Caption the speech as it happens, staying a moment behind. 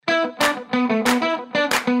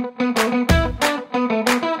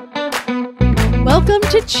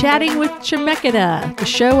Welcome to Chatting with Chemeketa, the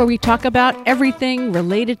show where we talk about everything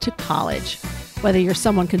related to college. Whether you're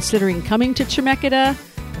someone considering coming to Chemeketa,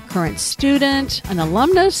 a current student, an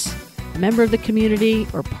alumnus, a member of the community,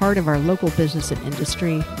 or part of our local business and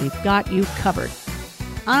industry, we've got you covered.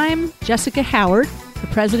 I'm Jessica Howard, the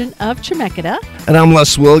president of Chemeketa. And I'm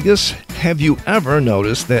Les Wilgus. Have you ever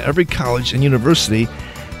noticed that every college and university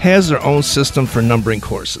has their own system for numbering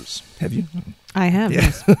courses? Have you? I have,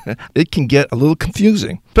 yes. It can get a little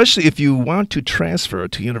confusing, especially if you want to transfer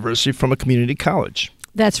to university from a community college.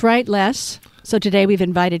 That's right, Les. So today we've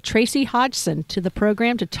invited Traci Hodgson to the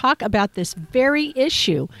program to talk about this very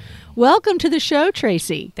issue. Welcome to the show,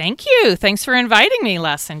 Traci. Thank you. Thanks for inviting me,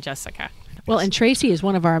 Les and Jessica. Well, and Traci is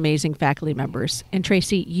one of our amazing faculty members. And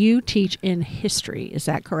Traci, you teach in history. Is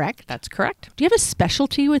that correct? That's correct. Do you have a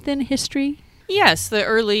specialty within history? Yes, the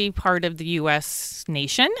early part of the U.S.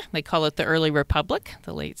 nation. They call it the early republic,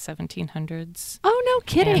 the late 1700s. Oh, no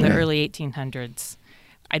kidding. And the early 1800s.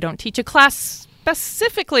 I don't teach a class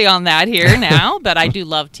specifically on that here now, but I do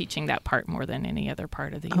love teaching that part more than any other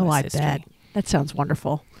part of the U.S. history. Bet. That sounds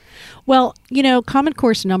wonderful. Well, you know, Common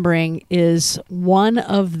Course numbering is one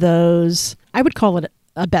of those, I would call it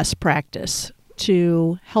a best practice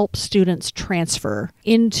to help students transfer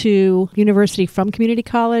into university from community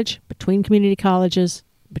college, between community colleges,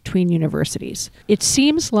 between universities. It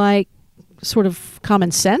seems like sort of common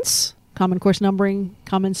sense, Common Course numbering,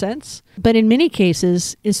 common sense. But in many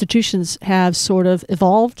cases, institutions have sort of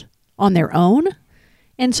evolved on their own.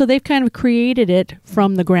 And so they've kind of created it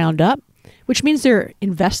from the ground up, which means they're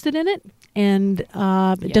invested in it. And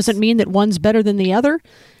it doesn't mean that one's better than the other,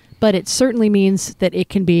 but it certainly means that it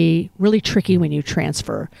can be really tricky when you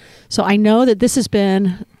transfer. So I know that this has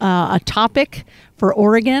been a topic for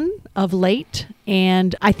Oregon of late,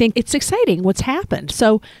 and I think it's exciting what's happened.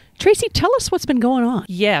 So Traci, tell us what's been going on.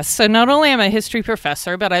 Yes. So not only am I a history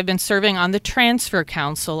professor, but I've been serving on the Transfer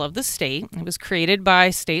Council of the state. It was created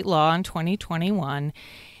by state law in 2021,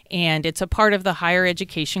 and it's a part of the Higher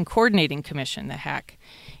Education Coordinating Commission, the HEC.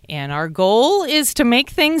 And our goal is to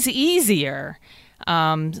make things easier.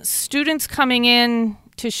 Students coming in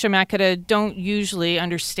to Chemeketa don't usually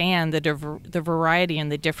understand the variety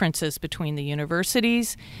and the differences between the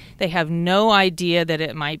universities. They have no idea that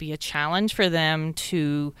it might be a challenge for them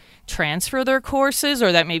to transfer their courses,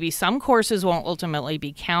 or that maybe some courses won't ultimately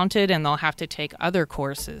be counted and they'll have to take other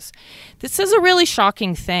courses. This is a really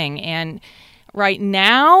shocking thing, and right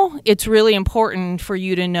now, it's really important for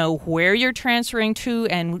you to know where you're transferring to,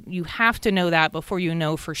 and you have to know that before you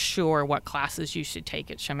know for sure what classes you should take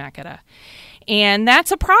at Chemeketa. And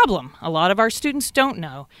that's a problem. A lot of our students don't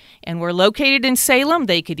know. And we're located in Salem.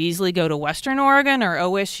 They could easily go to Western Oregon or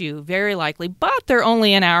OSU, very likely, but they're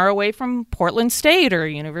only an hour away from Portland State or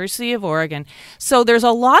University of Oregon. So there's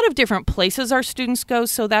a lot of different places our students go,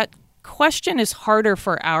 so that question is harder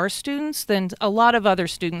for our students than a lot of other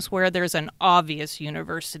students where there's an obvious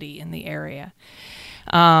university in the area.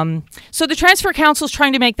 So the Transfer Council is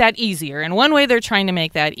trying to make that easier. And one way they're trying to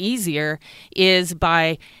make that easier is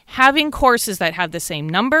by having courses that have the same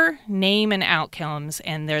number, name, and outcomes,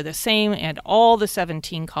 and they're the same at all the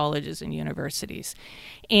 17 colleges and universities.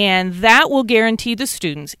 And that will guarantee the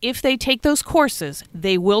students, if they take those courses,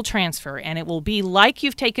 they will transfer, and it will be like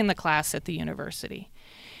you've taken the class at the university.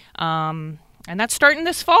 And that's starting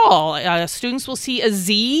this fall. Students will see a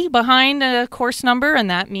Z behind a course number, and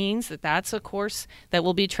that means that that's a course that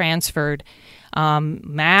will be transferred.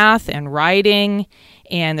 Math and writing,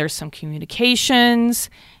 and there's some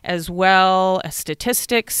communications as well as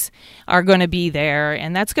statistics are going to be there,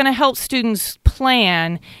 and that's going to help students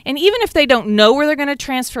plan. And even if they don't know where they're going to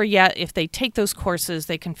transfer yet, if they take those courses,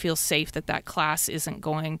 they can feel safe that that class isn't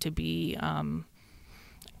going to be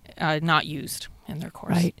not used in their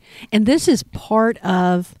course. Right. And this is part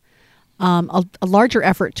of a larger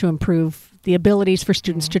effort to improve the abilities for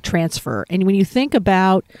students to transfer. And when you think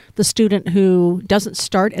about the student who doesn't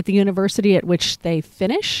start at the university at which they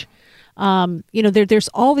finish, there's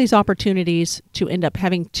all these opportunities to end up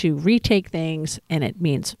having to retake things, and it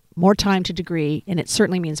means more time to degree, and it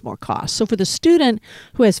certainly means more cost. So for the student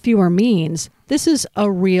who has fewer means, this is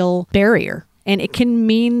a real barrier. And it can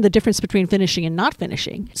mean the difference between finishing and not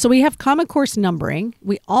finishing. So we have Common Course numbering.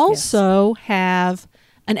 We also have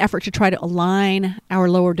an effort to try to align our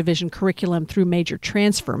lower division curriculum through major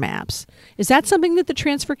transfer maps. Is that something that the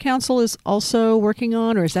Transfer Council is also working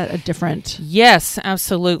on, or is that a different? Yes,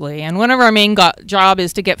 absolutely. And one of our main job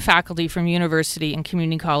is to get faculty from university and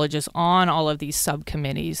community colleges on all of these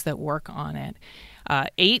subcommittees that work on it.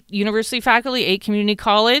 8 university faculty, 8 community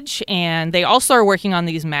college, and they also are working on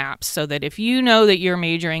these maps so that if you know that you're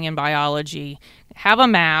majoring in biology, have a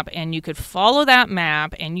map and you could follow that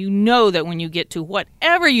map, and you know that when you get to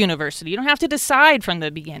whatever university, you don't have to decide from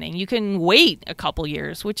the beginning. You can wait a couple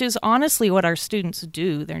years, which is honestly what our students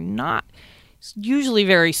do. They're not usually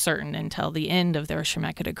very certain until the end of their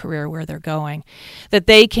Chemeketa career where they're going, that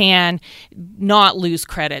they can not lose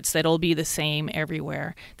credits, that it'll be the same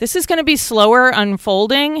everywhere. This is going to be slower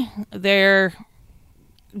unfolding. They're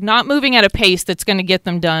not moving at a pace that's going to get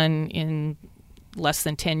them done in less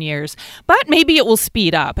than 10 years, but maybe it will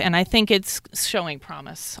speed up, and I think it's showing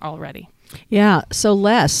promise already. Yeah, so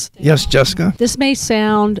Les. Yes, Jessica? This may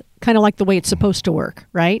sound kind of like the way it's supposed to work,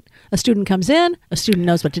 right? A student comes in, a student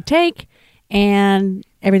knows what to take, and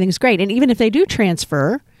everything's great. And even if they do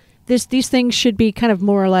transfer, these things should be kind of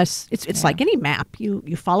more or less, it's like any map.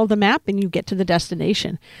 You follow the map and you get to the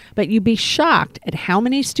destination. But you'd be shocked at how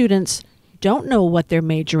many students don't know what they're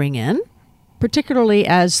majoring in, particularly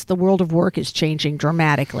as the world of work is changing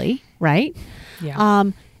dramatically, right? Yeah.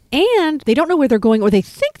 And they don't know where they're going, or they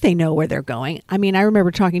think they know where they're going. I mean, I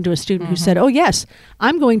remember talking to a student who said, oh, yes,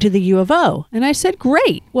 I'm going to the U of O. And I said,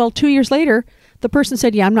 great. Well, 2 years later, the person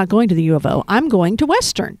said, yeah, I'm not going to the U of O. I'm going to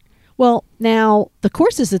Western. Well, now the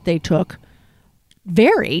courses that they took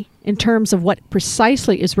vary in terms of what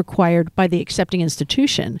precisely is required by the accepting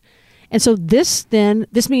institution. And so this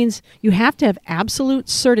means you have to have absolute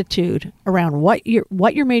certitude around what you're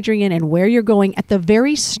majoring in and where you're going at the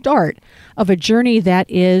very start of a journey that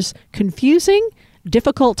is confusing,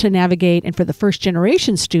 difficult to navigate, and for the first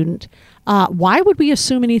generation student, why would we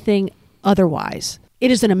assume anything otherwise? It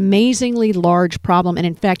is an amazingly large problem, and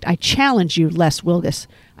in fact, I challenge you, Les Wilgus,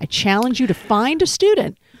 I challenge you to find a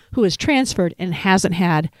student who has transferred and hasn't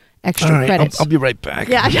had extra All right, credits. I'll be right back.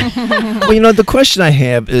 Yeah. Well, the question I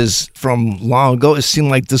have is from long ago, it seemed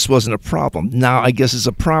like this wasn't a problem. Now, I guess it's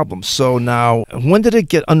a problem. So now, when did it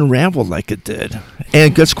get unraveled like it did?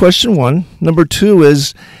 And that's question one. Number two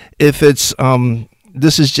is if it's,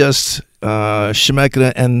 this is just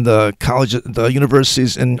Chemeketa and the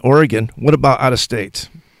universities in Oregon, what about out of state?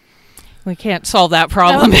 We can't solve that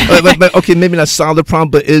problem. but okay, maybe not solve the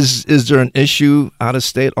problem, but is there an issue out of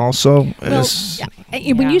state also? Well,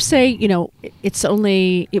 when you say,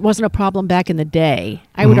 it wasn't a problem back in the day,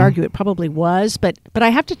 I would argue it probably was, but I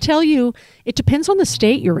have to tell you, it depends on the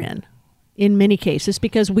state you're in many cases,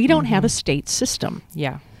 because we don't have a state system.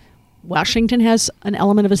 Yeah. Washington has an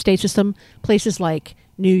element of a state system. Places like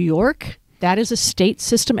New York, that is a state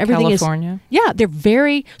system. Everything California. They're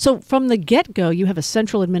very, so from the get-go, you have a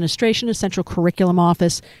central administration, a central curriculum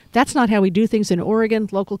office. That's not how we do things in Oregon,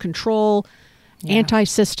 local control,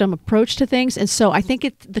 anti-system approach to things. And so I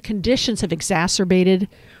think the conditions have exacerbated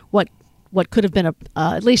what could have been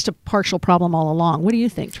at least a partial problem all along. What do you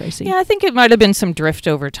think, Traci? Yeah, I think it might have been some drift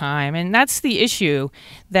over time. And that's the issue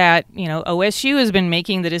that, OSU has been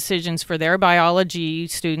making the decisions for their biology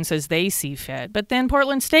students as they see fit. But then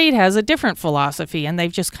Portland State has a different philosophy, and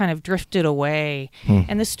they've just kind of drifted away.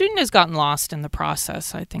 And the student has gotten lost in the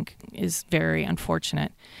process, I think, is very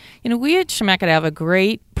unfortunate. We at Chemeketa have a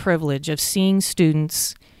great privilege of seeing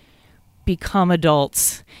students become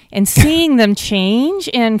adults and seeing them change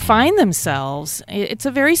and find themselves. It's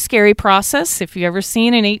a very scary process. If you've ever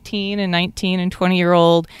seen an 18 and 19 and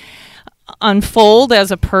 20-year-old unfold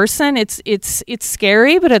as a person, it's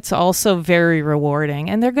scary, but it's also very rewarding.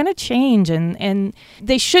 And they're going to change, and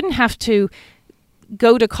they shouldn't have to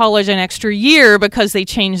go to college an extra year because they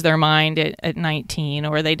changed their mind at 19,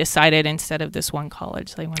 or they decided instead of this one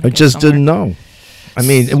college they want to I just didn't know. I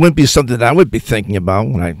mean, it wouldn't be something that I would be thinking about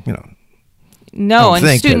when I, No,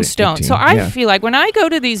 and students don't. So I feel like when I go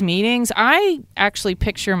to these meetings, I actually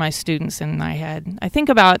picture my students in my head. I think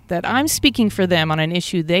about that I'm speaking for them on an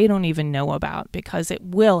issue they don't even know about, because it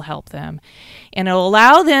will help them. And it'll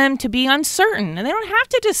allow them to be uncertain. And they don't have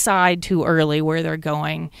to decide too early where they're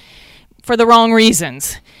going for the wrong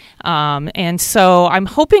reasons. And so I'm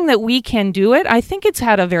hoping that we can do it. I think it's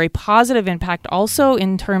had a very positive impact also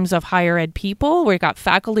in terms of higher ed people. We've got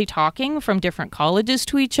faculty talking from different colleges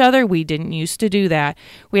to each other. We didn't used to do that.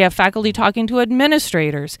 We have faculty talking to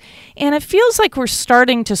administrators. And it feels like we're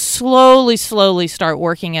starting to slowly start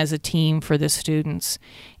working as a team for the students.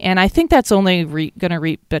 And I think that's only going to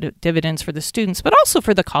reap dividends for the students, but also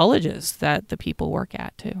for the colleges that the people work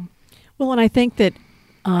at too. Well, and I think that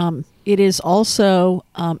it is also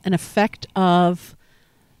an effect of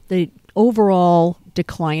the overall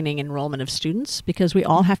declining enrollment of students, because we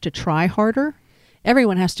all have to try harder.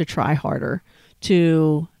 Everyone has to try harder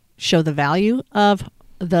to show the value of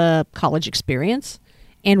the college experience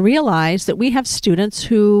and realize that we have students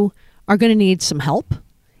who are going to need some help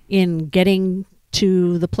in getting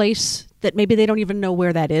to the place that maybe they don't even know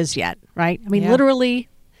where that is yet, right? I mean, literally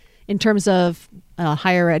in terms of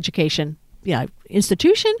higher education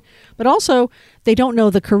institution, but also they don't know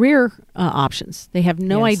the career options. They have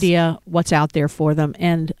no idea what's out there for them.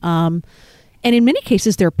 And in many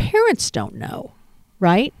cases, their parents don't know,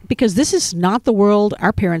 right? Because this is not the world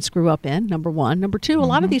our parents grew up in, number one. Number two, a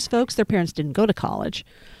lot of these folks, their parents didn't go to college.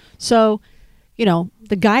 So,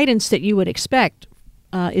 the guidance that you would expect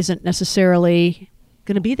isn't necessarily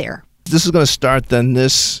going to be there. This is going to start then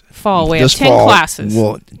this fall. We have 10 classes.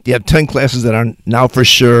 Well, you have 10 classes that are now for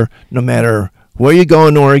sure, no matter where you go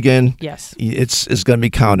in Oregon, it's going to be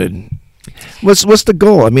counted. What's the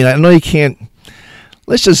goal? I mean, I know you can't.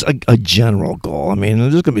 Let's just a general goal. I mean,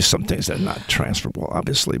 there's going to be some things that are not transferable,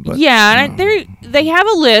 obviously. But they have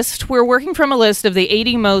a list. We're working from a list of the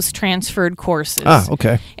 80 most transferred courses.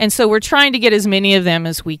 Okay. And so we're trying to get as many of them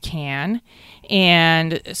as we can.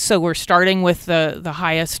 And so we're starting with the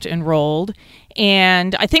highest enrolled.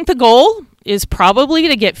 And I think the goal is probably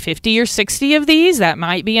to get 50 or 60 of these. That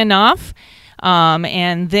might be enough.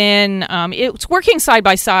 And then it's working side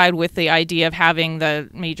by side with the idea of having the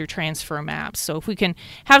major transfer maps. So if we can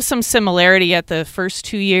have some similarity at the first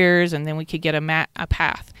 2 years, and then we could get a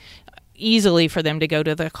path easily for them to go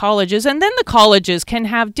to the colleges. And then the colleges can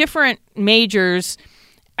have different majors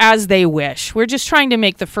as they wish. We're just trying to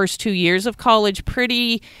make the first 2 years of college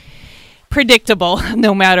pretty predictable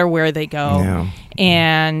no matter where they go. Yeah.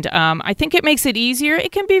 And I think it makes it easier.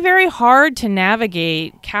 It can be very hard to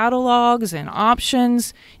navigate catalogs and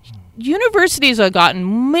options. Universities have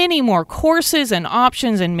gotten many more courses and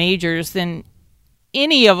options and majors than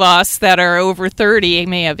any of us that are over 30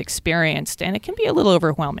 may have experienced, and it can be a little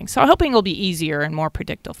overwhelming. So I'm hoping it'll be easier and more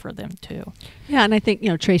predictable for them too. Yeah, and I think,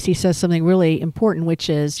 Traci says something really important, which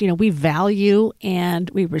is, we value and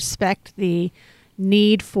we respect the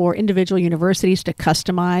need for individual universities to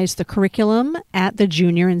customize the curriculum at the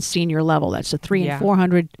junior and senior level. That's the 300 and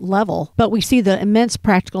 400 level. But we see the immense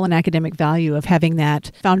practical and academic value of having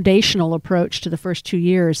that foundational approach to the first 2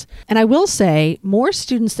 years. And I will say, more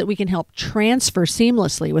students that we can help transfer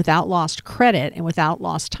seamlessly without lost credit and without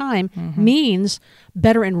lost time means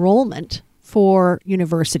better enrollment for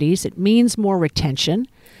universities. It means more retention.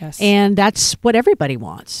 Yes. And that's what everybody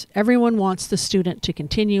wants. Everyone wants the student to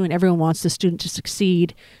continue, and everyone wants the student to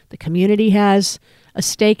succeed. The community has a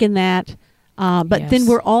stake in that. But then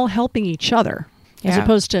we're all helping each other, as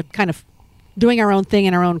opposed to kind of doing our own thing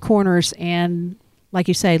in our own corners and, like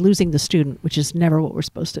you say, losing the student, which is never what we're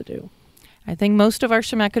supposed to do. I think most of our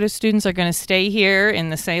Chemeketa students are going to stay here in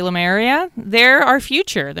the Salem area. They're our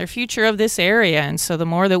future. They're future of this area. And so the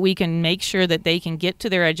more that we can make sure that they can get to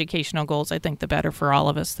their educational goals, I think the better for all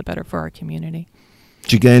of us, the better for our community.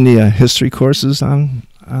 Did you get any history courses in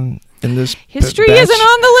this History batch? isn't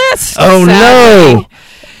on the list. Oh, sadly. no.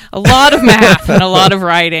 A lot of math and a lot of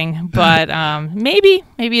writing, but maybe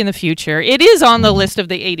in the future. It is on the list of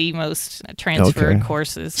the 80 most transferred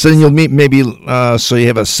courses. So then you'll meet maybe, so you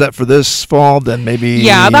have a set for this fall, then maybe...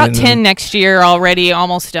 Yeah, about 10 next year already,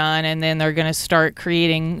 almost done, and then they're going to start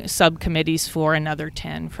creating subcommittees for another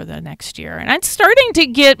 10 for the next year. And it's starting to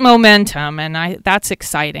get momentum, and that's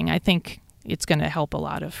exciting. I think it's going to help a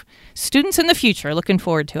lot of students in the future. Looking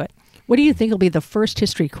forward to it. What do you think will be the first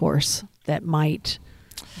history course that might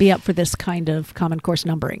be up for this kind of Common Course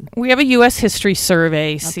numbering? We have a U.S. History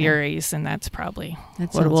Survey series, and that's probably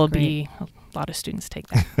what will be. A lot of students take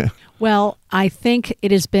that. Well, I think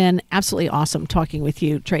it has been absolutely awesome talking with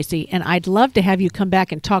you, Traci, and I'd love to have you come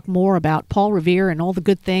back and talk more about Paul Revere and all the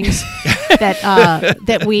good things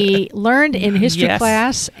that we learned in history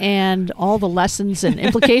class and all the lessons and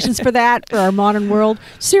implications for that for our modern world.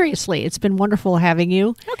 Seriously, it's been wonderful having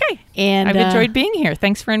you. Okay. And I've enjoyed being here.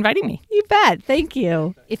 Thanks for inviting me. You bet. Thank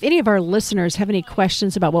you. If any of our listeners have any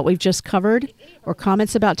questions about what we've just covered or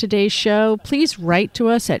comments about today's show, please write to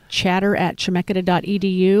us at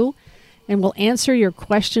chatter@chemeketa.edu, and we'll answer your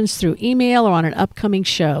questions through email or on an upcoming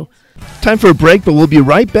show. Time for a break, but we'll be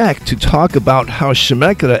right back to talk about how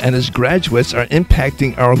Chemeketa and its graduates are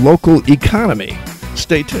impacting our local economy.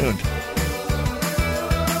 Stay tuned.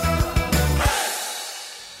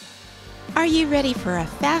 Are you ready for a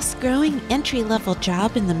fast-growing entry-level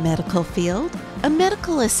job in the medical field? A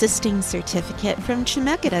medical assisting certificate from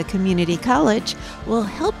Chemeketa Community College will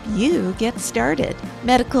help you get started.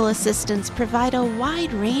 Medical assistants provide a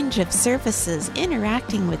wide range of services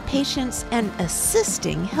interacting with patients and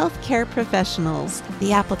assisting healthcare professionals.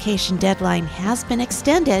 The application deadline has been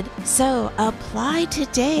extended, so apply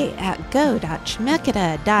today at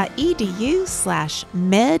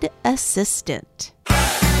go.chemeketa.edu/medassistant.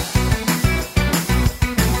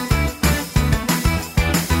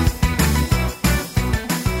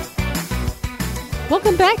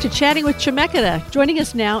 Welcome back to Chatting with Chemeketa. Joining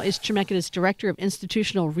us now is Chemeketa's Director of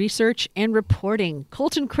Institutional Research and Reporting,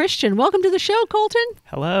 Colton Christian. Welcome to the show, Colton.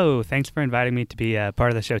 Hello. Thanks for inviting me to be part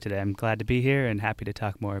of the show today. I'm glad to be here and happy to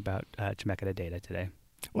talk more about Chemeketa data today.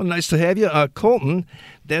 Well, nice to have you. Colton,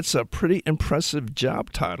 that's a pretty impressive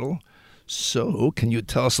job title. So can you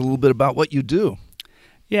tell us a little bit about what you do?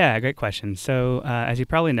 Yeah, great question. So as you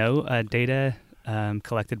probably know, data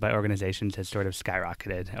collected by organizations has sort of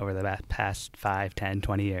skyrocketed over the past 5, 10,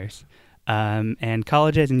 20 years. And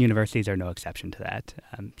colleges and universities are no exception to that.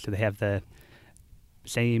 So they have the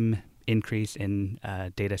same increase in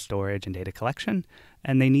data storage and data collection,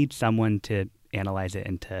 and they need someone to analyze it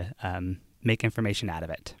and to make information out of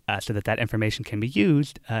it so that information can be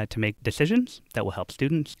used to make decisions that will help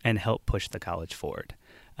students and help push the college forward.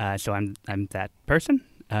 So I'm that person.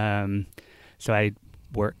 So I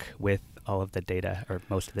work with all of the data or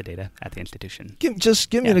most of the data at the institution. Give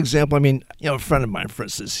me an example. I mean, a friend of mine, for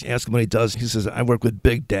instance, you ask him what he does. He says, I work with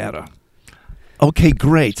big data. Okay,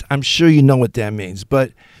 great. I'm sure you know what that means.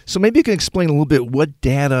 But so maybe you can explain a little bit what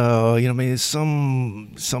data, maybe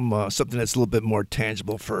something that's a little bit more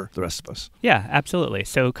tangible for the rest of us. Yeah, absolutely.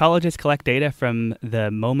 So colleges collect data from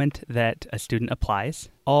the moment that a student applies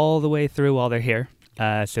all the way through while they're here.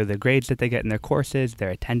 So the grades that they get in their courses,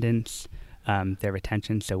 their attendance, their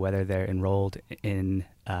retention, so whether they're enrolled in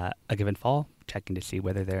a given fall, checking to see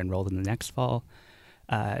whether they're enrolled in the next fall,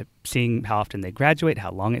 seeing how often they graduate,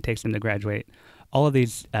 how long it takes them to graduate, all of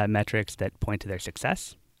these metrics that point to their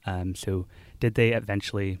success. So did they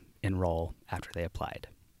eventually enroll after they applied?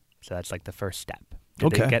 So that's like the first step.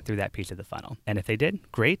 Did they get through that piece of the funnel? And if they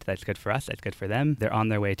did, great. That's good for us. That's good for them. They're on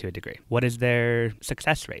their way to a degree. What is their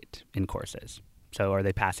success rate in courses? So are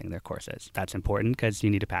they passing their courses? That's important because you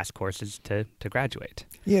need to pass courses to graduate.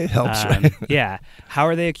 Yeah, it helps, right? Yeah. How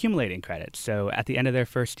are they accumulating credits? So at the end of their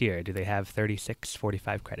first year, do they have 36,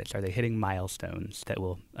 45 credits? Are they hitting milestones that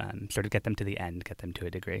will sort of get them to the end, get them to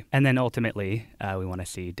a degree? And then ultimately, we want to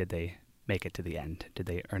see, did they make it to the end? Did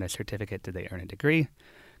they earn a certificate? Did they earn a degree?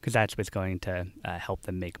 Because that's what's going to help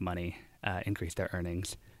them make money, increase their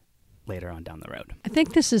earnings later on down the road. I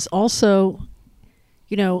think this is also,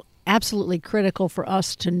 absolutely critical for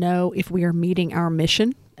us to know if we are meeting our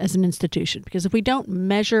mission as an institution. Because if we don't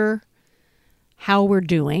measure how we're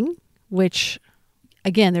doing, which,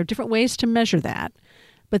 again, there are different ways to measure that,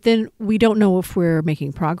 but then we don't know if we're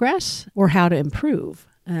making progress or how to improve.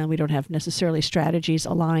 We don't have necessarily strategies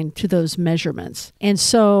aligned to those measurements. And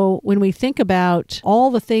so when we think about all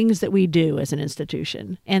the things that we do as an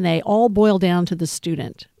institution, and they all boil down to the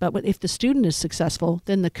student, but if the student is successful,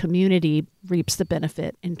 then the community reaps the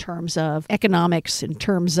benefit in terms of economics, in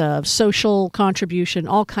terms of social contribution,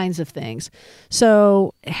 all kinds of things.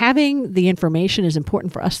 So having the information is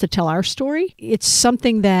important for us to tell our story. It's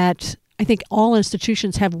something that I think all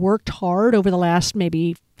institutions have worked hard over the last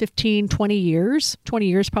maybe 15, 20 years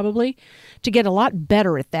probably, to get a lot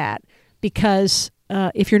better at that. Because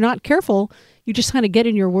if you're not careful, you just kind of get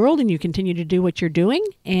in your world and you continue to do what you're doing,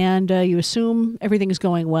 and you assume everything is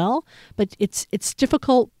going well. But it's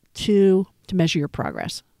difficult to measure your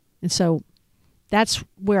progress. And so that's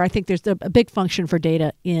where I think there's a big function for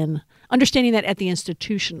data in understanding that at the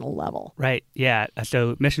institutional level. Right, yeah.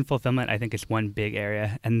 So mission fulfillment, I think, is one big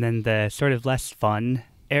area. And then the sort of less fun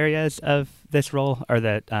areas of this role are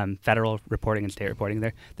the federal reporting and state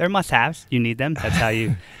reporting. They're must-haves. You need them. That's how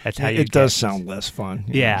you. It does sound less fun.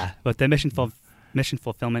 Yeah, but the mission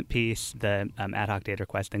fulfillment piece, the ad hoc data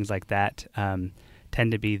requests, things like that,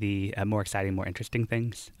 tend to be the more exciting, more interesting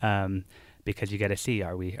things. Because you get to see,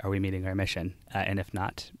 are we meeting our mission? And if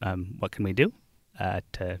not, what can we do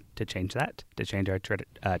to change that, to change our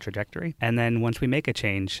trajectory? And then once we make a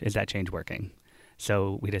change, is that change working?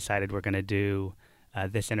 So we decided we're going to do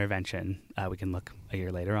this intervention. We can look a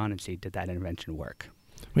year later on and see, did that intervention work?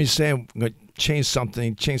 When you say change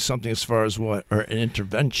something as far as what? Or an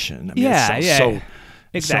intervention? I mean, exactly.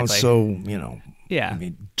 It sounds so, Yeah. I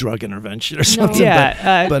mean, drug intervention or something. No.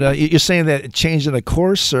 Yeah. But you're saying that changing a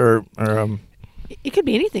course or It could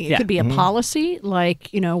be anything. It could be a policy, like,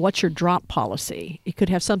 what's your drop policy? It could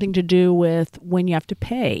have something to do with when you have to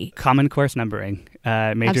pay. Common course numbering,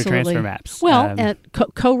 major transfer maps. Well,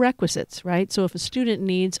 co-requisites, right? So if a student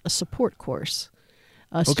needs a support course,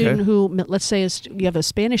 a student who, let's say you have a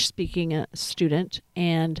Spanish-speaking student,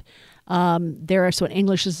 and they're so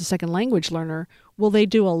English is a second language learner, will they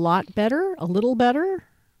do a lot better, a little better,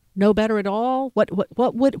 no better at all?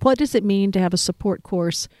 What does it mean to have a support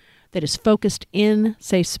course that is focused in,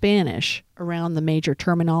 say, Spanish around the major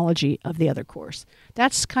terminology of the other course.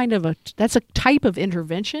 That's that's a type of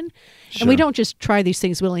intervention. Sure. And we don't just try these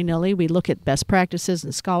things willy-nilly. We look at best practices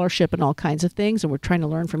and scholarship and all kinds of things, and we're trying to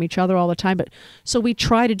learn from each other all the time. But so we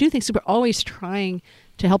try to do things. So we're always trying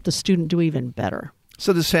to help the student do even better.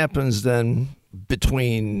 So this happens then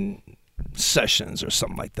between sessions or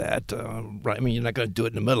something like that, right? I mean, you're not going to do it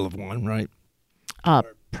in the middle of one, right?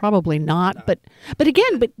 Probably not. But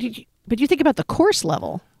you think about the course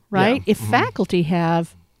level, right? Yeah. If faculty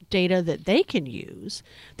have data that they can use,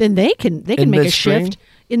 then they can make midstream? a shift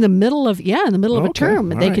in the middle of of a Okay,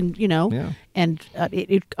 term. all They right. can, Yeah. and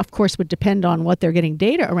it of course would depend on what they're getting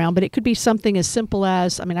data around. But it could be something as simple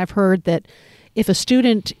as, I mean, I've heard that if a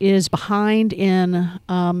student is behind in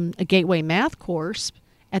a gateway math course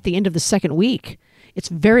at the end of the second week, it's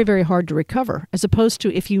very, very hard to recover, as opposed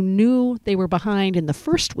to if you knew they were behind in the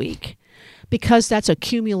first week, because that's a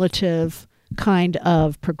cumulative kind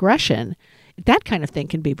of progression. That kind of thing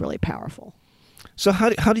can be really powerful. So how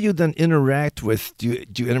do you then interact with, do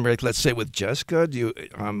you interact, let's say, with Jessica?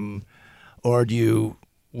 Or do you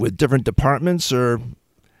with different departments or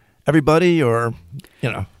everybody, or,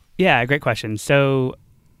 Yeah, great question. So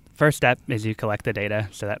first step is you collect the data.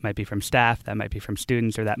 So that might be from staff, that might be from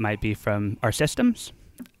students, or that might be from our systems.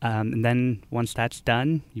 And then once that's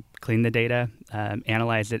done, you clean the data,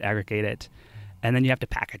 analyze it, aggregate it, and then you have to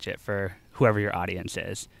package it for whoever your audience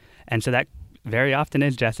is. And so that very often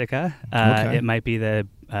is Jessica. Okay. It might be the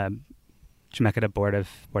Chemeketa Board of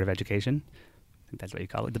Education. I think that's what you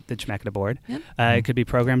call it, the Chemeketa Board. Yep. It could be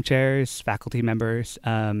program chairs, faculty members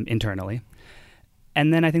internally.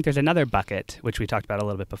 And then I think there's another bucket, which we talked about a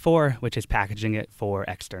little bit before, which is packaging it for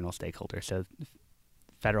external stakeholders. So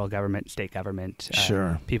federal government, state government,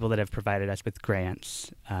 Sure. people that have provided us with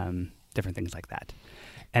grants, different things like that.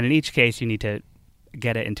 And in each case, you need to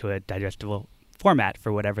get it into a digestible format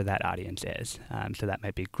for whatever that audience is. So that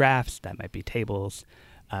might be graphs, that might be tables,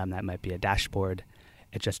 that might be a dashboard.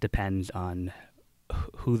 It just depends on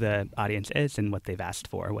who the audience is and what they've asked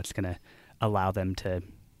for, what's going to allow them to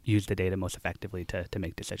use the data most effectively to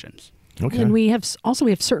make decisions. Okay. And we have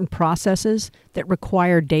certain processes that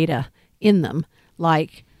require data in them,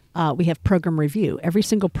 like we have program review. Every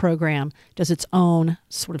single program does its own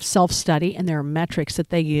sort of self-study, and there are metrics that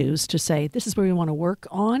they use to say, this is where we want to work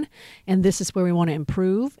on, and this is where we want to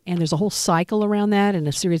improve. And there's a whole cycle around that and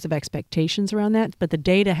a series of expectations around that. But the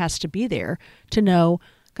data has to be there to know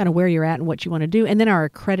kind of where you're at and what you want to do. And then our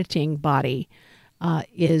accrediting body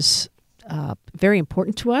is very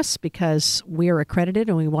important to us, because we are accredited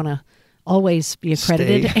and we want to always be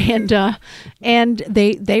accredited. Stay. And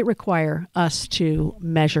they require us to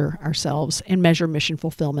measure ourselves and measure mission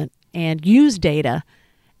fulfillment and use data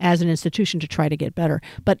as an institution to try to get better.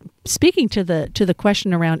 But speaking to the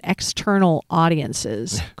question around external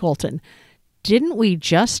audiences, Colton, didn't we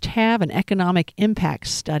just have an economic impact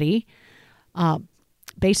study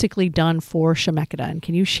basically done for Chemeketa? And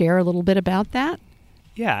can you share a little bit about that?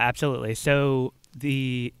 Yeah, absolutely. So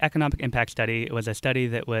the economic impact study was a study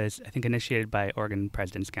that was, I think, initiated by Oregon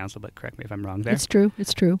President's Council, but correct me if I'm wrong there. It's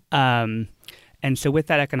true. And so with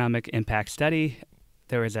that economic impact study,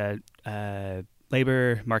 there was a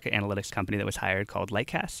labor market analytics company that was hired called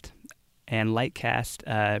Lightcast. And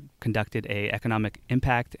Lightcast conducted a economic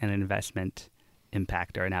impact and investment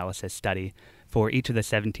impact or analysis study for each of the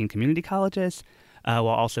 17 community colleges, while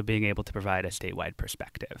also being able to provide a statewide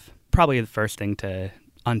perspective. Probably the first thing to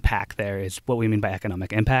unpack there is what we mean by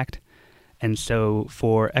economic impact. And so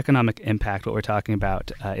for economic impact, what we're talking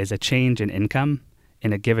about is a change in income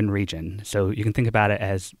in a given region. So you can think about it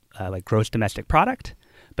as like gross domestic product,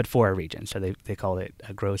 but for a region. So they call it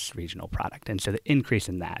a gross regional product. And so the increase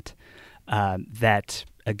in that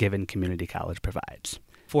a given community college provides.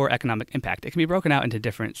 For economic impact, it can be broken out into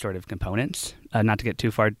different sort of components, not to get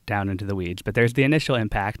too far down into the weeds, but there's the initial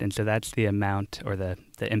impact, and so that's the amount or the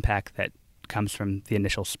impact that comes from the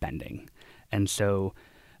initial spending. And so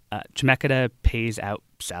Chemeketa pays out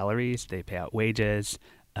salaries, they pay out wages,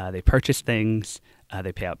 they purchase things,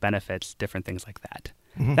 they pay out benefits, different things like that.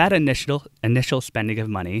 Mm-hmm. That initial spending of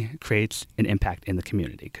money creates an impact in the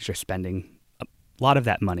community, because you're spending a lot of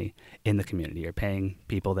that money in the community. You're paying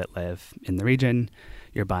people that live in the region,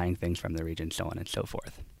 you're buying things from the region, so on and so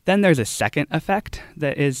forth. Then there's a second effect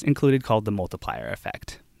that is included called the multiplier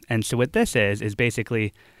effect. And so what this is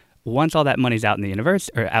basically once all that money's out in the universe,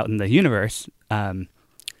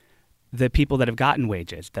 the people that have gotten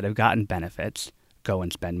wages, that have gotten benefits, go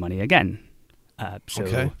and spend money again.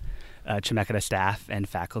 Chemeketa staff and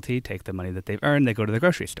faculty take the money that they've earned, they go to the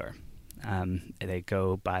grocery store. They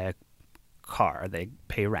go buy a car, they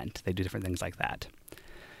pay rent, they do different things like that.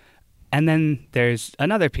 And then there's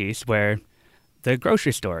another piece where the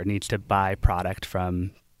grocery store needs to buy product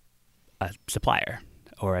from a supplier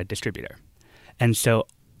or a distributor. And so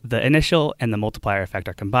the initial and the multiplier effect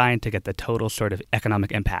are combined to get the total sort of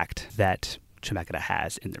economic impact that Chemeketa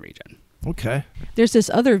has in the region. Okay. There's this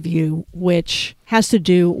other view which has to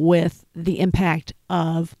do with the impact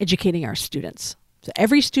of educating our students. So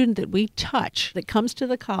every student that we touch that comes to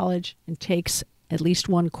the college and takes at least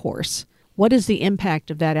one course, what is the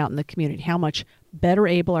impact of that out in the community? How much better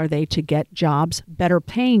able are they to get jobs, better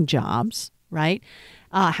paying jobs, right?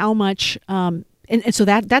 How much, and so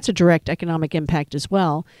that's a direct economic impact as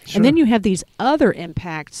well. Sure. And then you have these other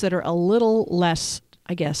impacts that are a little less,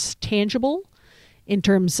 I guess, tangible in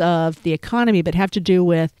terms of the economy, but have to do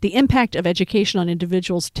with the impact of education on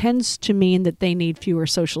individuals tends to mean that they need fewer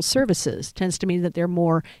social services, tends to mean that they're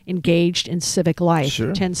more engaged in civic life,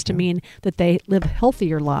 Sure. tends to mean that they live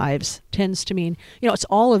healthier lives, tends to mean, it's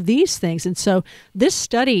all of these things. And so this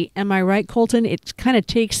study, am I right, Colton, it kind of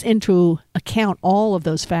takes into account all of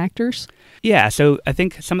those factors? Yeah, so I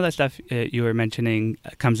think some of that stuff you were mentioning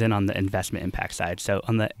comes in on the investment impact side. So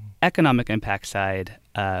on the economic impact side,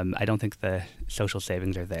 I don't think the social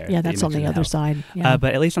savings are there. Yeah, that's on the other side. Yeah.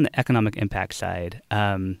 But at least on the economic impact side,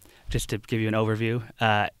 just to give you an overview,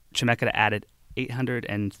 Chemeketa added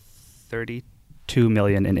 $832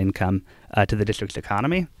 million in income to the district's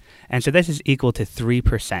economy. And so this is equal to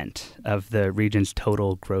 3% of the region's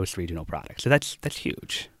total gross regional product. So that's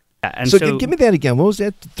huge. And So give me that again. What was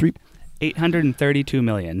that? 832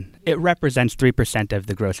 million. It represents 3% of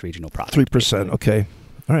the gross regional product. 3%. Okay.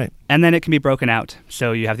 All right. And then it can be broken out.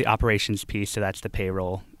 So you have the operations piece, so that's the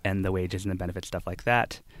payroll and the wages and the benefits, stuff like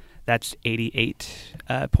that. That's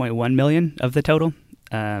 88.1 million of the total.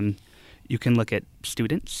 You can look at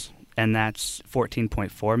students, and that's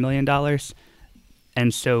 $14.4 million.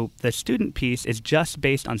 And so the student piece is just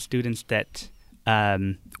based on students that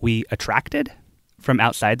we attracted from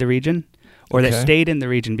outside the region or that stayed in the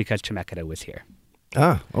region because Chemeketa was here.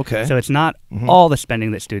 Ah, okay. So it's not all the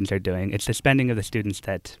spending that students are doing. It's the spending of the students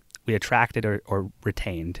that we attracted or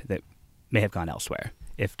retained that may have gone elsewhere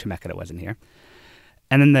if Chemeketa wasn't here.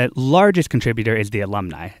 And then the largest contributor is the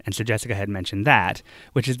alumni. And so Jessica had mentioned that,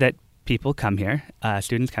 which is that people come here,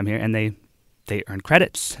 students come here, and they earn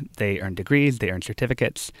credits, they earn degrees, they earn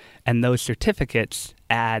certificates, and those certificates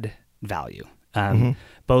add value,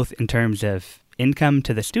 both in terms of income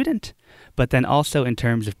to the student, but then also in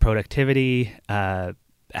terms of productivity,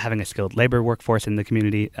 having a skilled labor workforce in the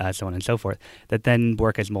community, so on and so forth, that then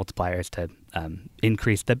work as multipliers to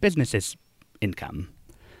increase the business's income,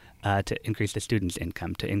 to increase the student's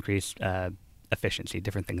income, to increase efficiency,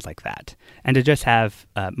 different things like that. And to just have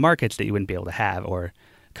markets that you wouldn't be able to have or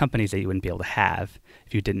companies that you wouldn't be able to have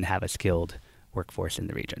if you didn't have a skilled workforce in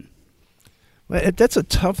the region. Well, that's a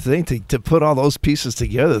tough thing to put all those pieces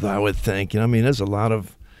together, though, I would think. There's a lot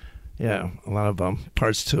of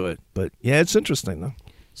parts to it. But, yeah, it's interesting, though.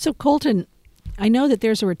 So, Colton, I know that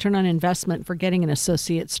there's a return on investment for getting an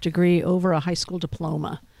associate's degree over a high school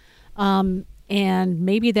diploma. And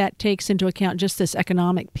maybe that takes into account just this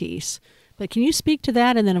economic piece. But can you speak to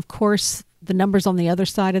that? And then, of course, the numbers on the other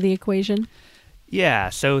side of the equation? Yeah,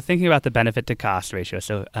 so thinking about the benefit to cost ratio,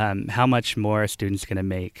 so how much more a student's going to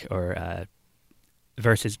make or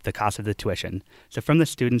versus the cost of the tuition. So from the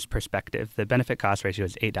student's perspective, the benefit cost ratio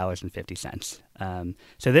is $8.50.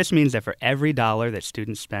 So this means that for every dollar that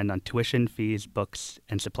students spend on tuition, fees, books,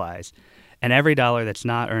 and supplies, and every dollar that's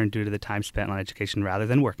not earned due to the time spent on education rather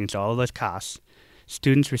than working, so all of those costs,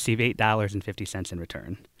 students receive $8.50 in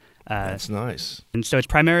return. That's nice. And so it's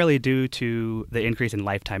primarily due to the increase in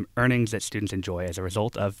lifetime earnings that students enjoy as a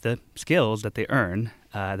result of the skills that they earn,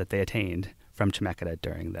 that they attained from Chemeketa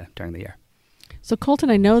during the year. So, Colton,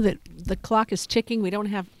 I know that the clock is ticking. We don't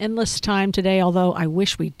have endless time today, although I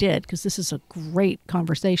wish we did, because this is a great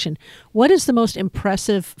conversation. What is the most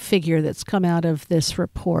impressive figure that's come out of this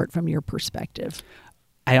report from your perspective?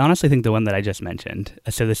 I honestly think the one that I just mentioned.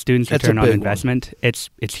 So the student's return on investment, it's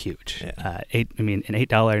huge. Yeah. An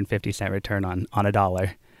 $8.50 return on a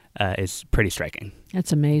dollar is pretty striking.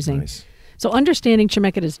 That's amazing. Nice. So understanding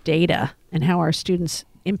Chemeketa's data and how our students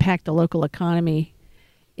impact the local economy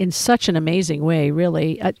in such an amazing way,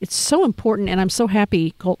 really. It's so important, and I'm so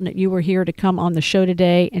happy, Colton, that you were here to come on the show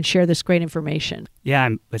today and share this great information. Yeah,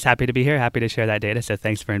 I was happy to be here, happy to share that data, so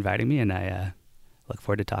thanks for inviting me, and I look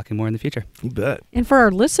forward to talking more in the future. You bet. And for our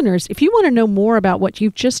listeners, if you want to know more about what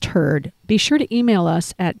you've just heard, be sure to email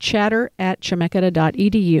us at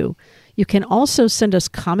chatter@chemeketa.edu. You can also send us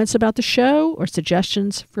comments about the show or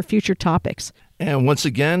suggestions for future topics. And once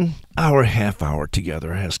again, our half hour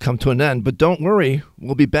together has come to an end. But don't worry,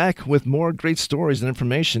 we'll be back with more great stories and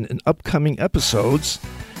information in upcoming episodes.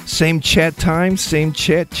 Same chat time, same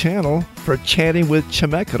chat channel for Chatting with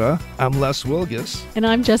Chemeketa. I'm Les Wilgus. And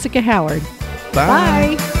I'm Jessica Howard.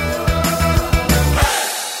 Bye. Bye.